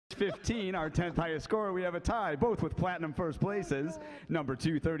615, our 10th highest score, we have a tie, both with platinum first places. Number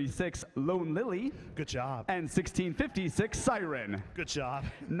 236, Lone Lily. Good job. And 1656, Siren. Good job.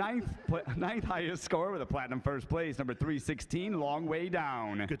 Ninth highest score with a platinum first place. Number 316, Long Way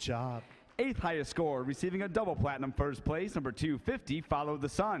Down. Good job. 8th highest score, receiving a double platinum first place. Number 250, Follow the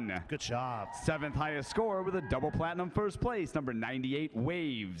Sun. Good job. 7th highest score with a double platinum first place. Number 98,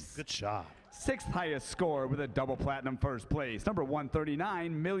 Waves. Good job. 6th highest score with a double platinum first place. Number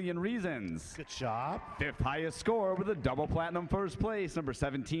 139, Million Reasons. Good job. 5th highest score with a double platinum first place. Number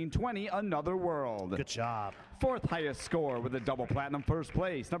 1720, Another World. Good job. 4th highest score with a double platinum first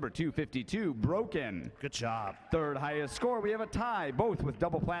place. Number 252, Broken. Good job. 3rd highest score, we have a tie, both with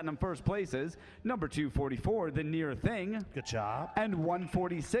double platinum first places. Number 244, The Near Thing. Good job. And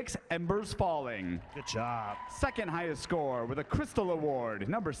 146, Embers Falling. Good job. 2nd highest score with a Crystal Award.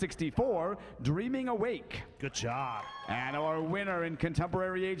 Number 64, Dreaming Awake. Good job. And our winner in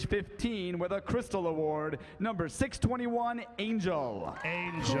contemporary age 15 with a Crystal Award, number 621, Angel.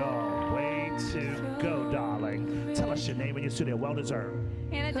 Angel, way to go, darling. Tell us your name and your studio. Well deserved.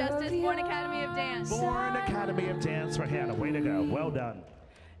 Hannah Justice, Born Academy of Dance. Born Academy of Dance for Hannah. Way to go. Well done.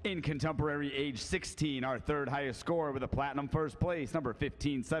 In contemporary age 16, our 3rd highest score with a platinum first place, number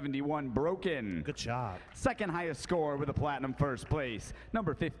 1571, Broken. Good job. 2nd highest score with a platinum first place,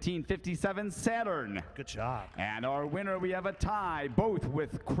 number 1557, Saturn. Good job. And our winner, we have a tie, both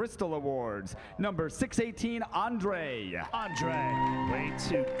with Crystal Awards, number 618, Andre. Andre, way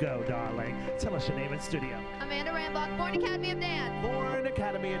to go, darling. Tell us your name and studio. Amanda Rambach, Born Academy of Dance. Born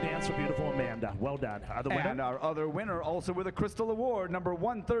Academy of Dance for beautiful Amanda. Well done. Other winner? And our other winner, also with a Crystal Award, number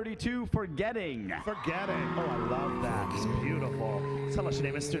 132, Forgetting. Forgetting. Oh, I love that. It's beautiful. Tell us your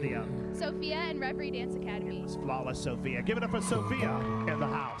name and studio. Sophia and Reverie Dance Academy. It's flawless, Sophia. Give it up for Sophia in the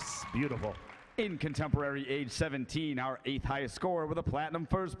house. Beautiful. In contemporary age 17, our 8th highest score with a platinum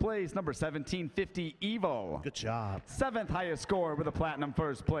first place, number 1750, Evil. Good job. 7th highest score with a platinum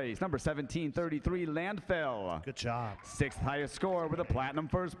first place, number 1733, Landfill. Good job. 6th highest score with a platinum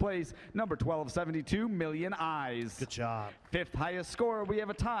first place, number 1272, Million Eyes. Good job. 5th highest score, we have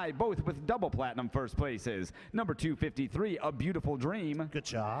a tie, both with double platinum first places, number 253, A Beautiful Dream. Good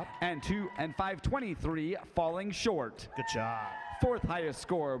job. And 523, Falling Short. Good job. 4th highest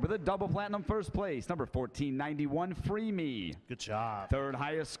score with a double platinum first place, number 1491, Free Me. Good job. 3rd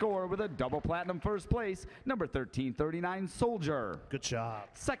highest score with a double platinum first place, number 1339, Soldier. Good job.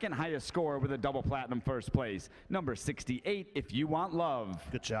 2nd highest score with a double platinum first place, number 68, If You Want Love.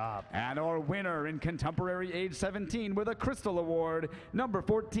 Good job. And our winner in contemporary age 17 with a Crystal Award, number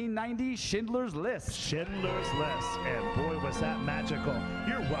 1490, Schindler's List. Schindler's List. And boy, was that magical.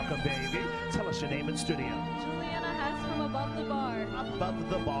 You're welcome, baby. Tell us your name and studio. Juliana Hess from Above the Bar. Above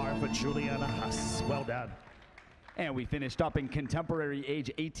the Bar for Juliana Huss. Well done. And we finished up in contemporary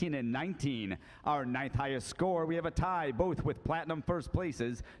age 18 and 19. Our 9th highest score, we have a tie, both with platinum first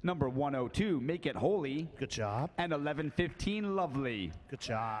places, number 102, Make It Holy. Good job. And 1115, Lovely. Good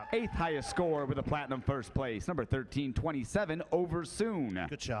job. 8th highest score with a platinum first place, number 1327, Over Soon.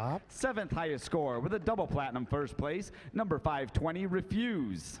 Good job. 7th highest score with a double platinum first place, number 520,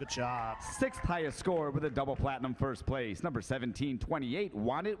 Refuse. Good job. 6th highest score with a double platinum first place, number 1728,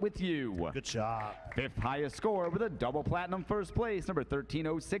 Want It With You. Good job. 5th highest score with a double platinum first place, number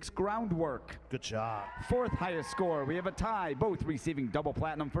 1306, Groundwork. Good job. 4th highest score, we have a tie, both receiving double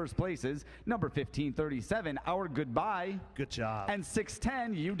platinum first places, number 1537, Our Goodbye. Good job. And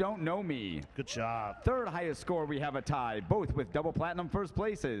 610, You Don't Know Me. Good job. 3rd highest score, we have a tie, both with double platinum first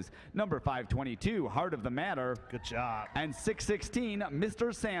places, number 522, Heart of the Matter. Good job. And 616,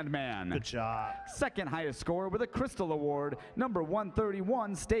 Mr. Sandman. Good job. 2nd highest score with a Crystal Award, number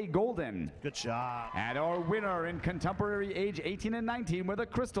 131, Stay Golden. Good job. And our winner in contemporary age 18 and 19 with a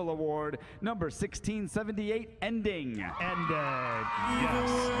Crystal Award, number 1678, Ending. Yes.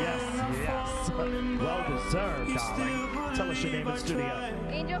 Well deserved, darling. Tell us your name and studio.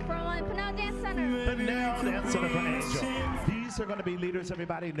 Angel from Pinal Dance Center. Pinal Dance Center for Angel. These are going to be leaders,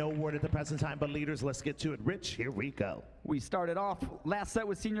 everybody. No word at the present time, but leaders, let's get to it. Rich, here we go. We started off last set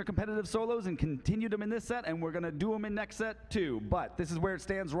with senior competitive solos and continued them in this set, and we're going to do them in next set too. But this is where it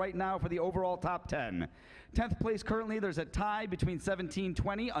stands right now for the overall top 10. 10th place currently, there's a tie between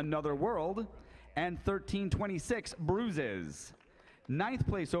 1720, Another World, and 1326, Bruises. 9th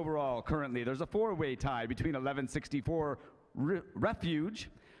place overall currently, there's a 4-way tie between 1164, Refuge,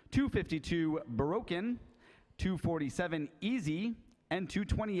 252, Broken, 247, Easy, and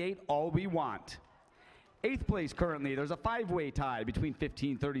 228, All We Want. 8th place currently, there's a 5-way tie between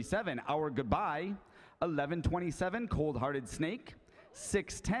 1537, Our Goodbye, 1127, Cold Hearted Snake,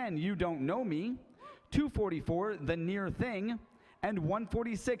 610, You Don't Know Me, 244, The Near Thing, and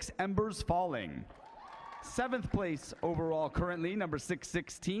 146, Embers Falling. 7th place overall currently, number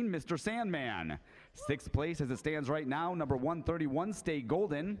 616, Mr. Sandman. 6th place as it stands right now, number 131, Stay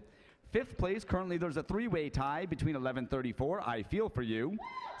Golden. 5th place, currently there's a 3-way tie between 1134, I Feel For You,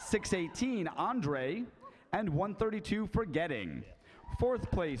 618, Andre, and 132, Forgetting.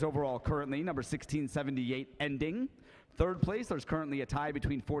 4th place overall currently, number 1678, Ending. 3rd place, there's currently a tie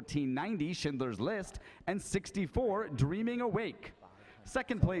between 1490, Schindler's List, and 64, Dreaming Awake.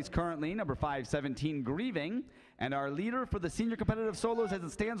 2nd place currently, number 517, Grieving. And our leader for the senior competitive solos as it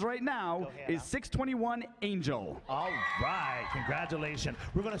stands right now is 621, Angel. All right, congratulations.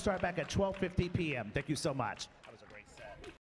 We're going to start back at 12:50 p.m. Thank you so much.